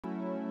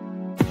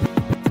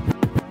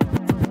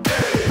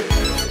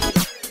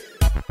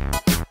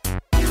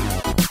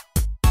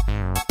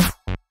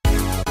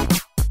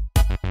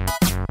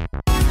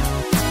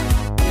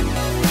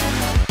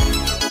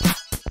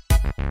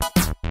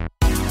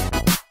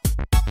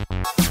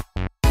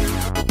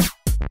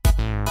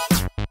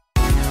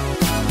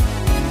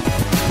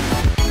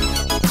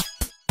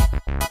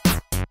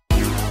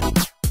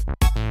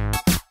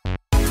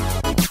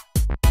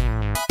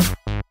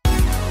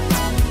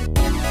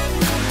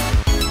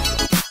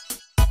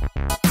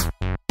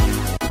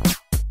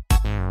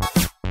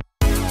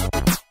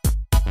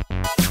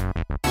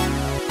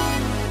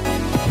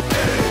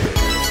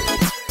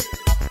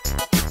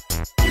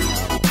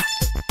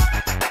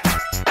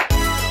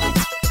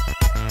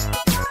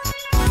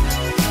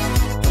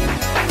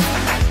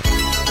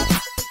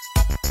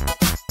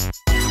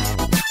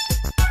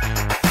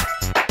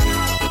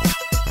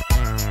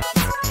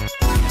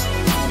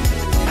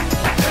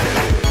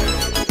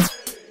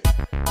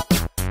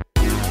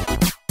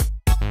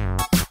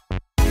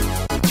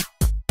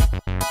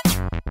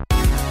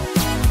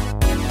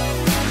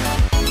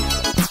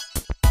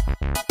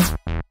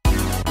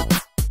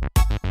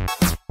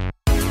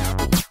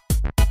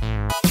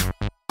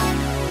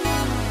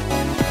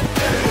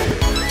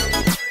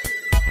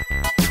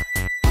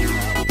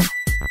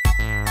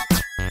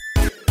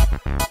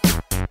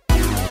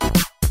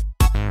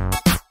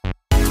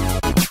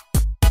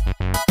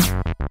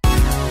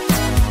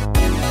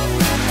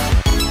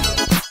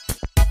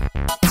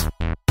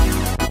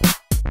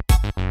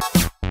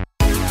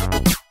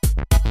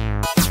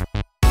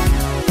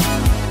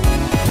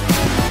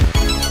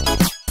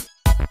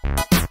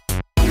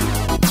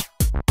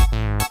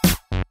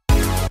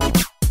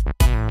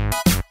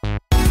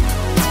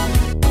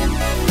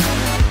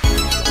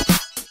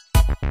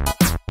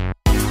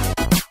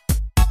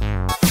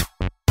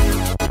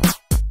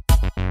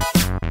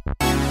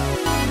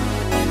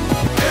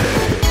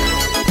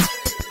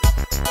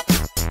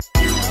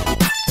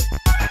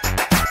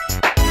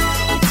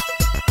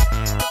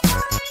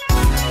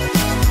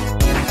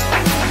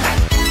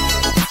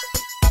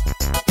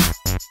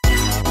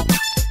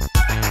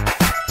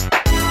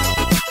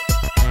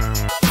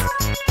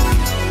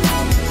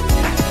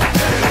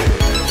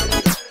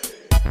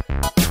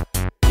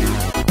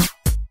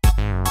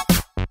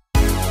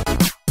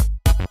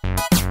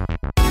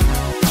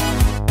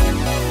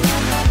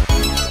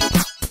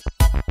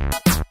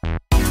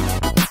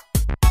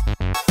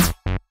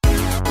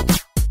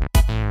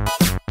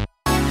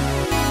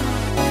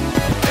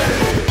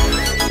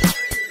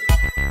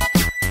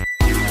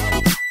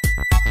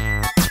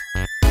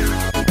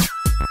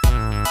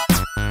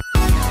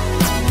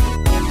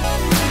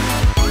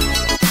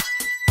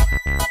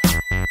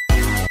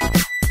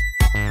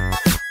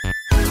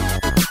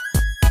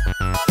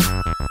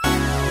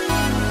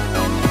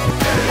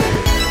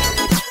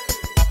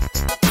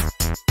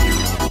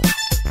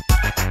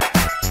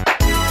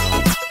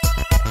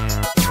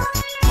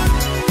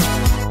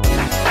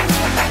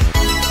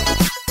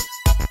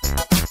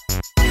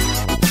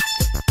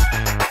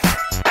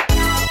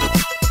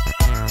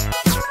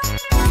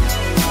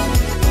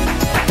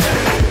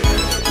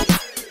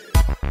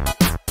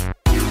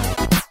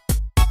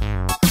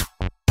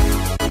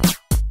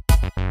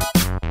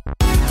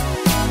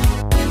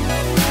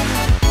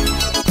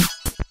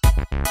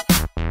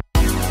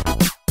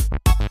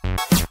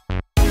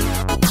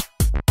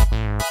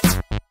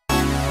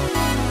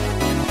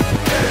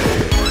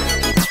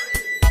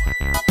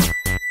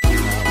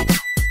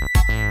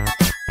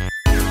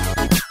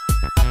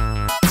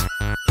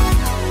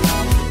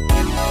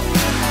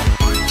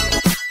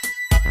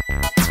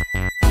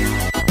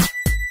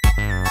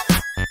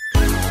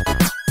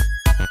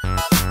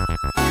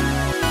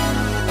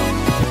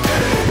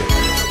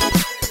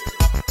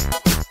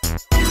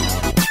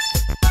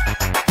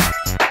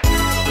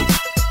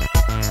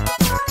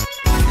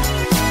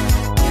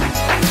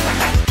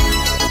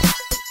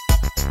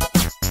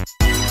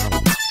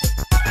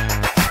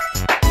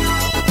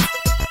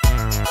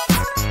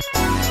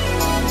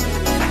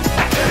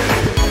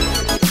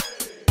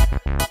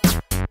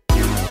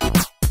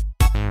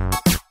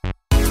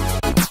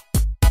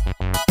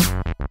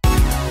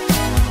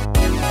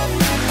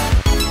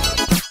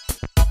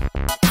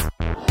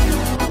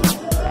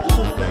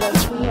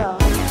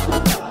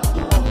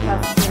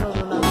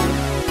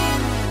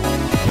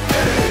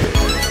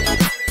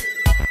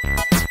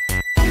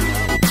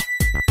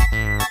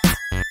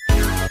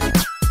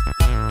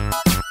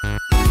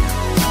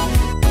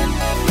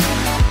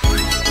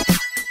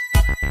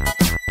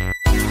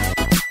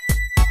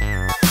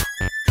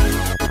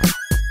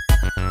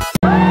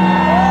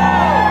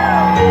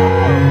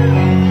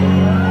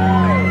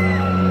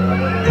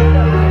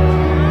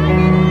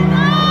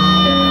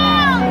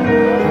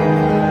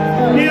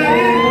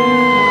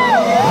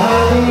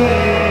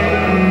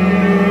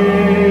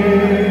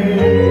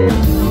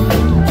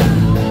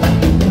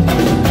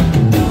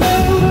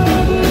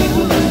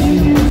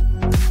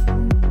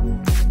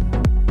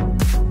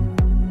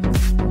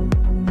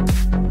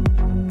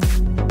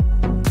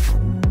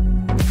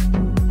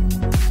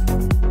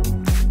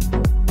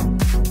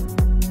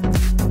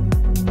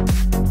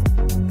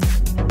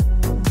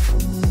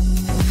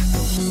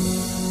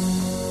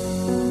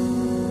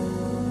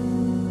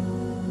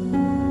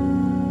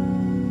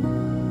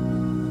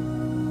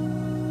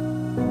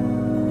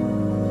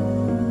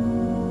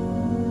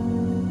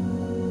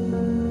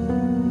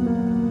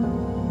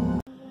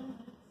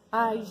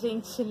Ai,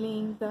 gente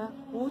linda,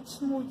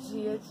 último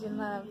dia de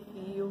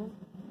navio.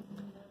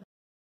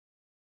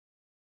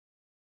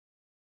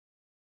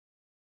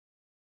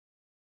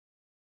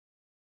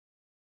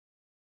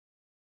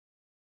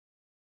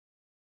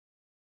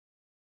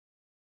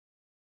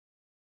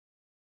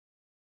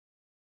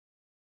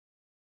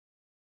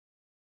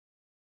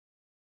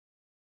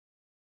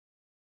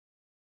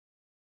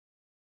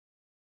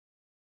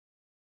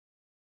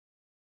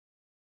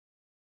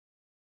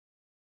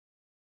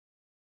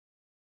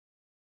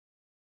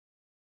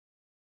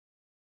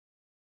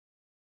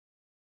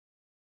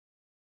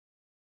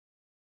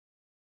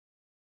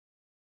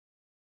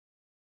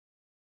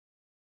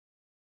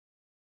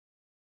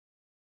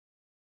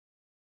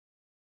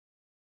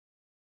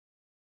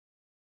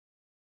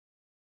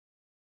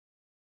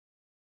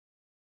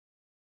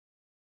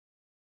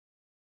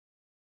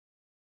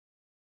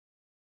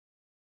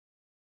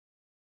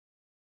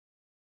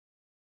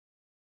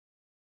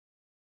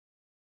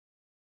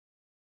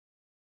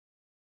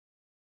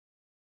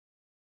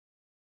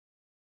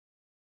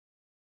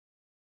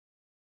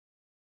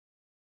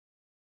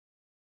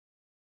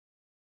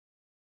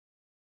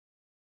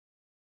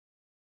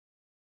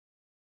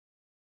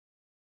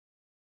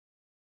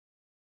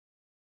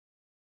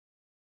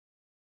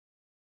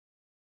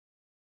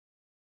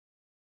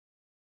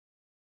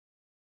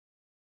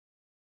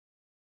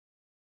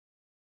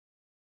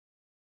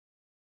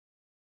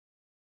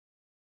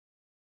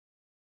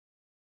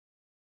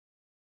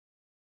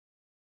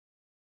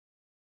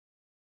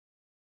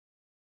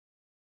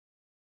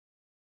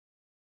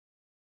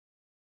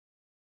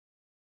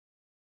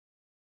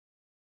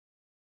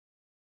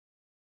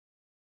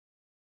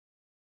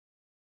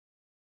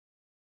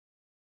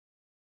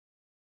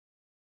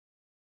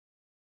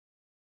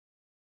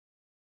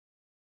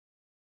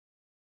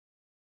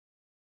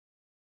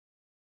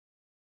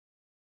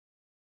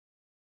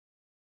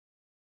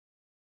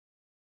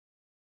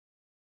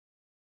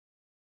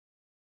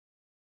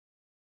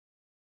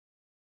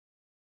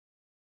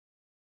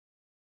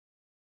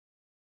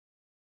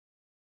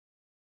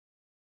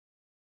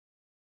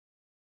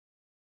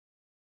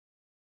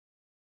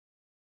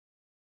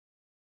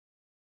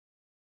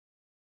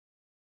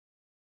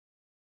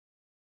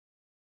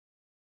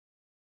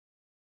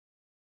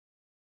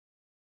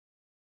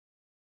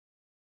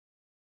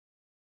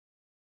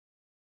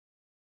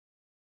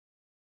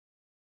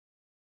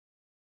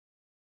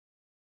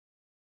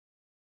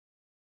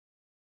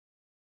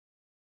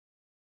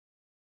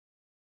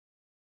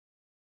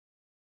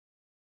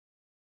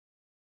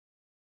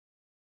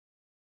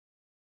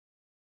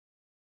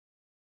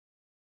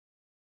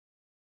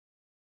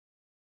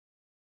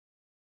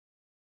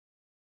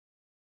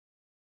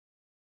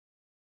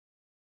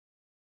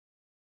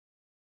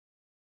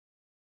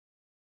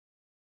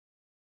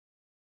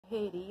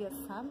 Correria,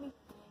 sabe?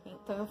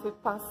 Então eu fui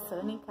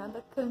passando em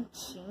cada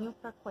cantinho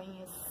para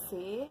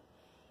conhecer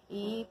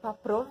e para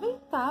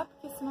aproveitar,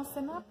 porque senão você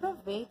não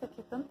aproveita,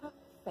 que é tanta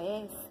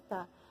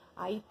festa.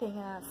 Aí tem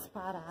as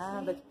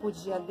paradas que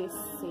podia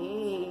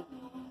descer,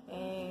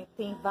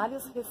 tem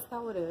vários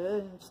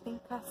restaurantes,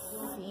 tem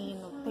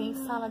cassino, tem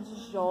sala de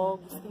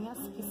jogos, tem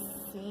as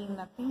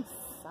piscinas, tem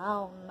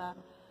sauna,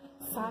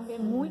 sabe? É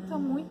muita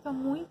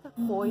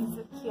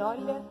coisa que,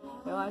 olha,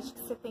 eu acho que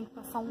você tem que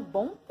passar um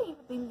bom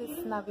tempo dentro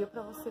desse navio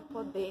para você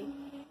poder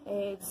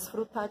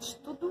desfrutar de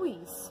tudo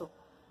isso.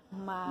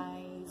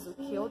 Mas o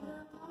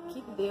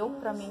que deu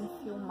para mim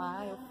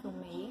filmar, eu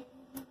filmei.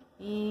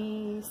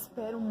 E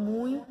espero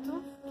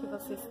muito que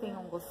vocês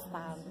tenham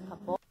gostado, tá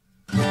bom?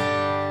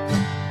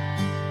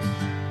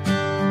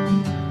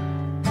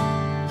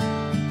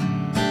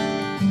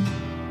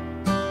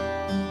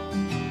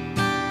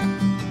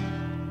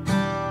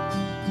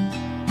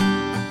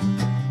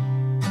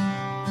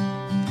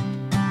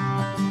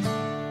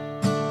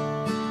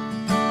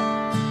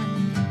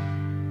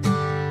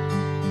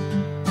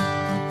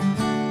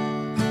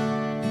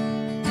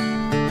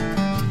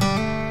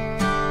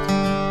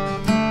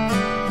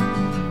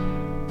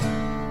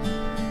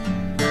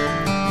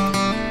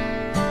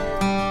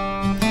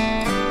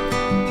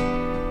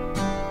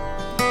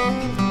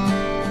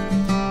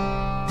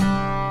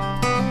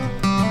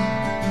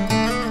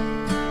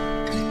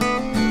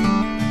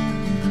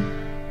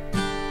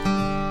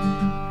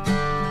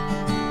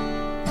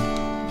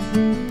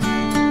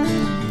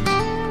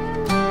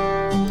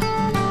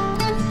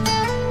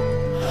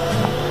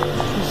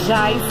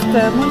 Já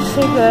estamos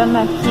chegando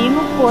aqui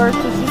no Porto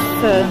de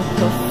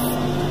Santos.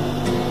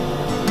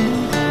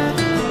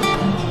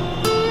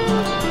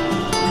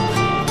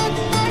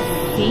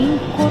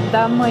 Cinco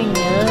da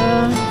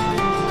manhã.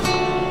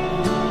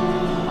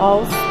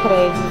 Olha os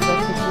prédios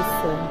aqui de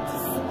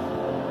Santos.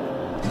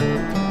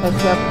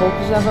 Daqui a pouco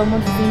já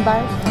vamos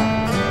desembarcar.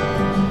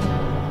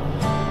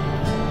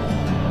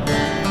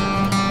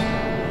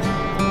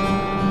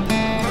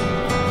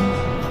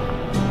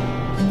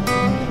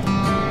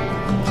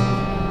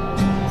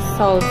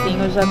 O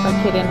solzinho já tá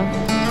querendo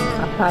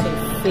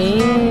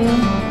aparecer.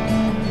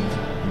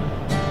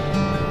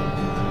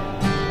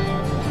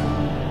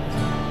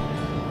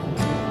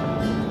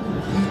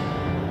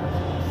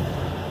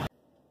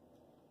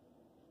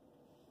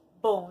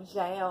 Bom,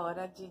 já é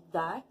hora de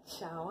dar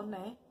tchau,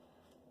 né?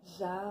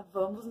 Já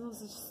vamos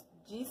nos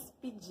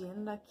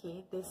despedindo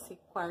aqui desse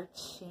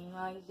quartinho.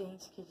 Ai,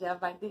 gente, que já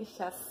vai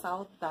deixar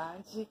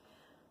saudade.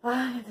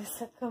 Ai,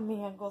 dessa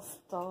caminha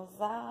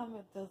gostosa. Ai,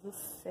 meu Deus do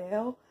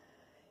céu.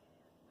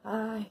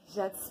 Ai,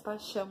 já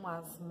despachamos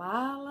as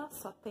malas,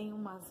 só tem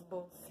umas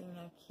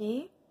bolsinhas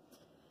aqui.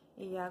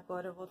 E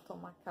agora eu vou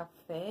tomar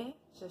café.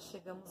 Já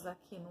chegamos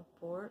aqui no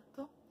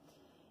porto.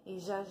 E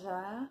já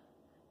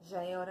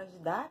é hora de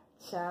dar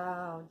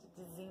tchau,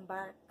 de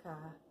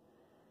desembarcar.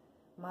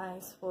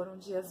 Mas foram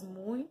dias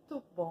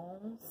muito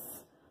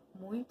bons,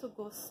 muito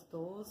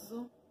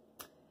gostoso.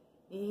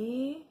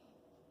 E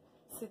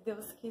se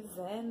Deus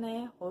quiser,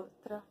 né,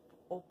 outra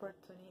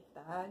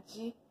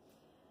oportunidade,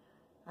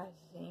 a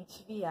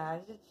gente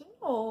viaja de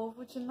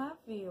novo de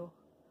navio.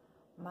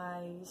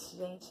 Mas,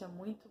 gente, é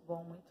muito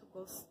bom, muito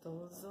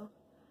gostoso.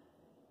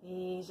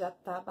 E já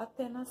tá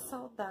batendo a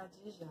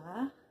saudade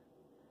já.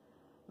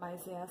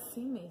 Mas é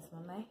assim mesmo,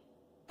 né?